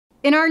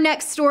In our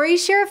next story,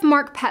 Sheriff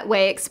Mark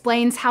Petway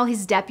explains how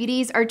his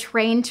deputies are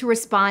trained to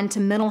respond to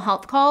mental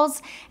health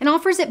calls and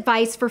offers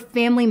advice for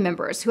family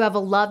members who have a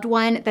loved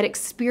one that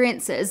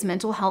experiences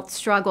mental health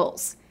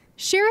struggles.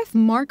 Sheriff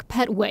Mark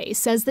Petway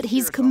says that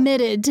he's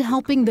committed to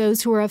helping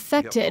those who are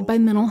affected by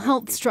mental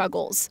health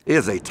struggles. It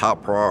is a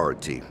top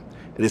priority,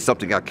 and it's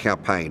something I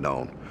campaign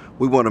on.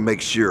 We want to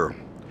make sure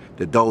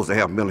that those that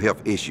have mental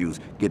health issues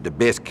get the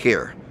best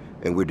care,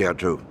 and we're there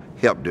to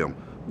help them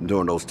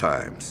during those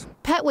times.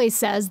 Petway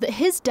says that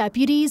his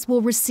deputies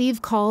will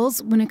receive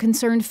calls when a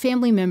concerned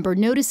family member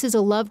notices a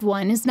loved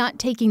one is not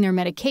taking their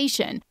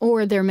medication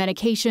or their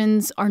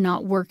medications are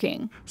not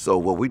working. So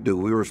what we do,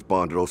 we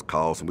respond to those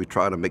calls and we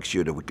try to make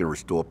sure that we can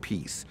restore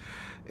peace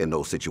in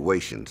those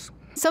situations.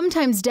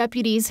 Sometimes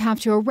deputies have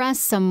to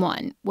arrest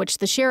someone, which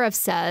the sheriff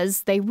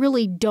says they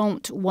really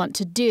don't want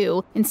to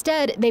do.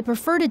 Instead, they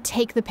prefer to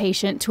take the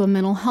patient to a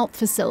mental health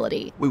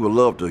facility. We would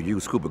love to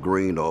use Cooper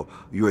Green or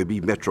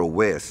UAB Metro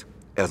West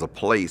as a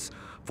place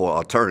for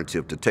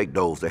alternative to take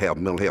those that have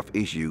mental health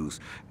issues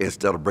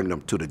instead of bringing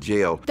them to the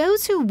jail.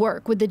 Those who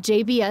work with the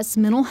JBS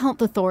Mental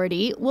Health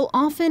Authority will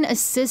often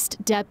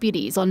assist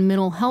deputies on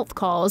mental health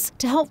calls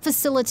to help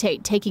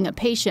facilitate taking a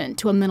patient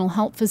to a mental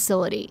health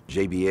facility.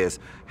 JBS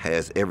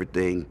has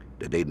everything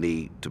that they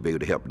need to be able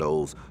to help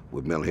those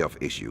with mental health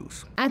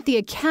issues. At the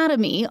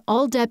academy,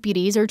 all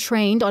deputies are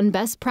trained on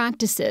best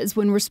practices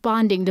when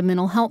responding to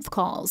mental health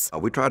calls.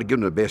 We try to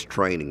give them the best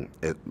training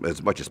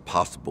as much as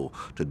possible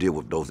to deal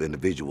with those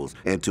individuals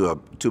and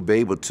to be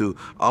able to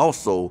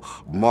also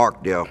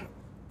mark their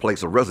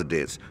place of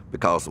residence,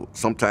 because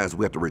sometimes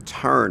we have to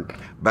return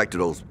back to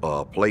those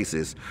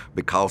places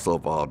because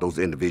of those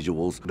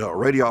individuals. The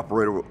radio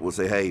operator will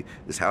say, hey,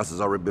 this house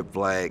has already been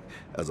flagged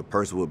as a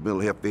person with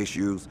mental health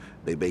issues.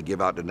 They may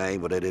give out the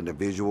name of that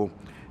individual,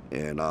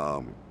 and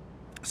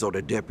so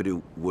the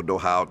deputy will know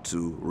how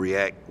to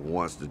react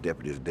once the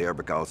deputy is there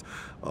because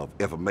of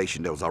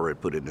information that was already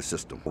put in the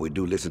system. We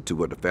do listen to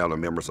what the family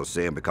members are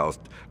saying because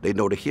they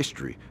know the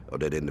history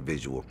of that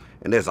individual.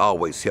 And that's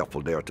always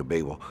helpful there to be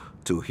able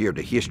to hear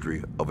the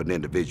history of an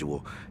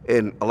individual.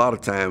 And a lot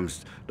of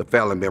times the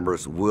family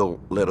members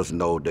will let us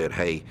know that,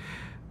 hey,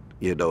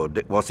 you know,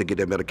 once they get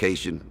their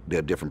medication, they're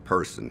a different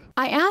person.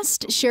 I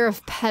asked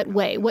Sheriff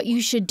Petway what you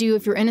should do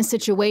if you're in a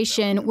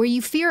situation where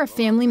you fear a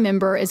family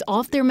member is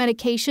off their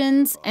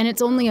medications and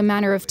it's only a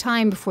matter of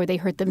time before they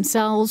hurt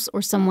themselves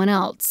or someone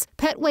else.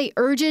 Petway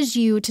urges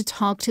you to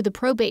talk to the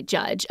probate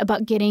judge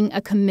about getting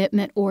a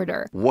commitment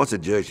order. Once a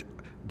judge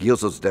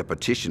gives us that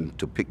petition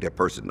to pick that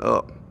person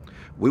up,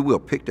 we will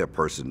pick that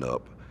person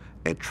up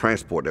and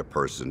transport that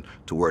person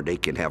to where they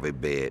can have a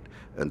bed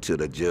until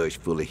the judge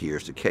fully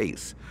hears the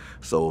case.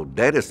 So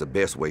that is the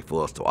best way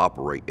for us to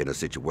operate in a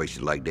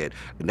situation like that.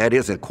 And that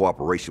is in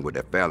cooperation with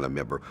that family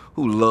member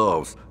who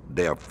loves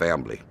their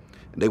family.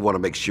 And they want to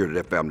make sure that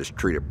their family is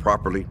treated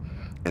properly,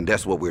 and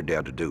that's what we're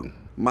there to do.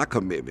 My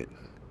commitment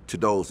to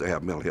those that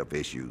have mental health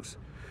issues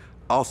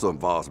also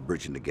involves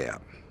bridging the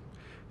gap.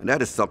 And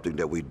that is something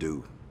that we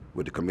do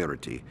with the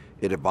community.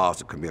 It involves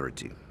the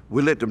community.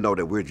 We let them know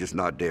that we're just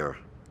not there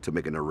to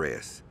make an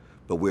arrest,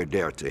 but we're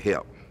there to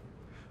help.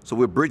 So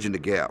we're bridging the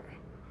gap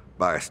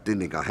by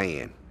extending a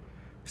hand,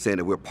 saying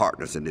that we're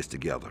partners in this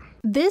together.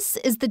 This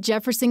is the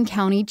Jefferson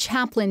County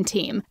Chaplain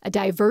Team, a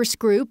diverse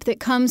group that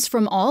comes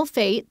from all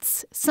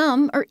faiths.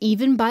 Some are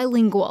even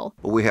bilingual.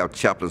 We have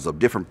chaplains of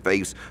different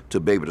faiths to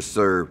be able to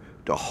serve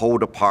the whole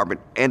department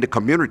and the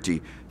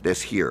community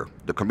that's here,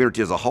 the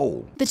community as a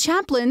whole. The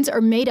chaplains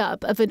are made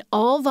up of an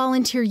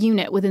all-volunteer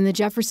unit within the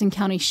Jefferson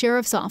County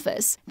Sheriff's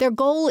Office. Their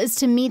goal is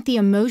to meet the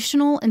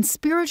emotional and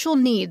spiritual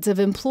needs of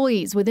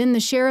employees within the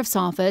Sheriff's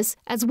Office,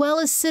 as well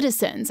as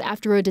citizens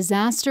after a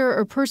disaster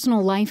or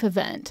personal life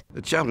event.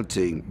 The chaplain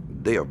team,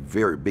 they are a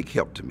very big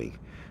help to me.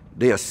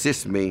 They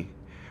assist me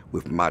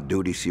with my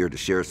duties here at the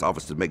Sheriff's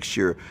Office to make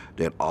sure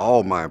that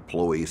all my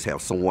employees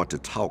have someone to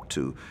talk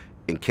to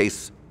in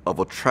case of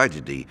a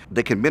tragedy.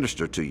 They can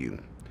minister to you.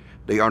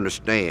 They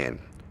understand,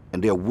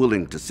 and they're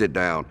willing to sit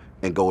down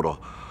and go the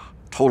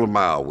total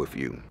mile with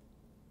you.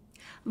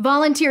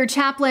 Volunteer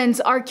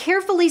chaplains are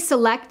carefully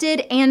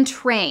selected and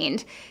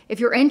trained. If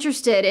you're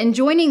interested in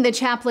joining the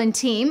chaplain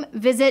team,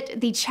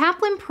 visit the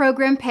chaplain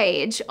program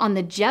page on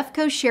the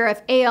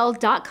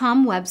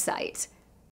jeffcosheriffal.com website.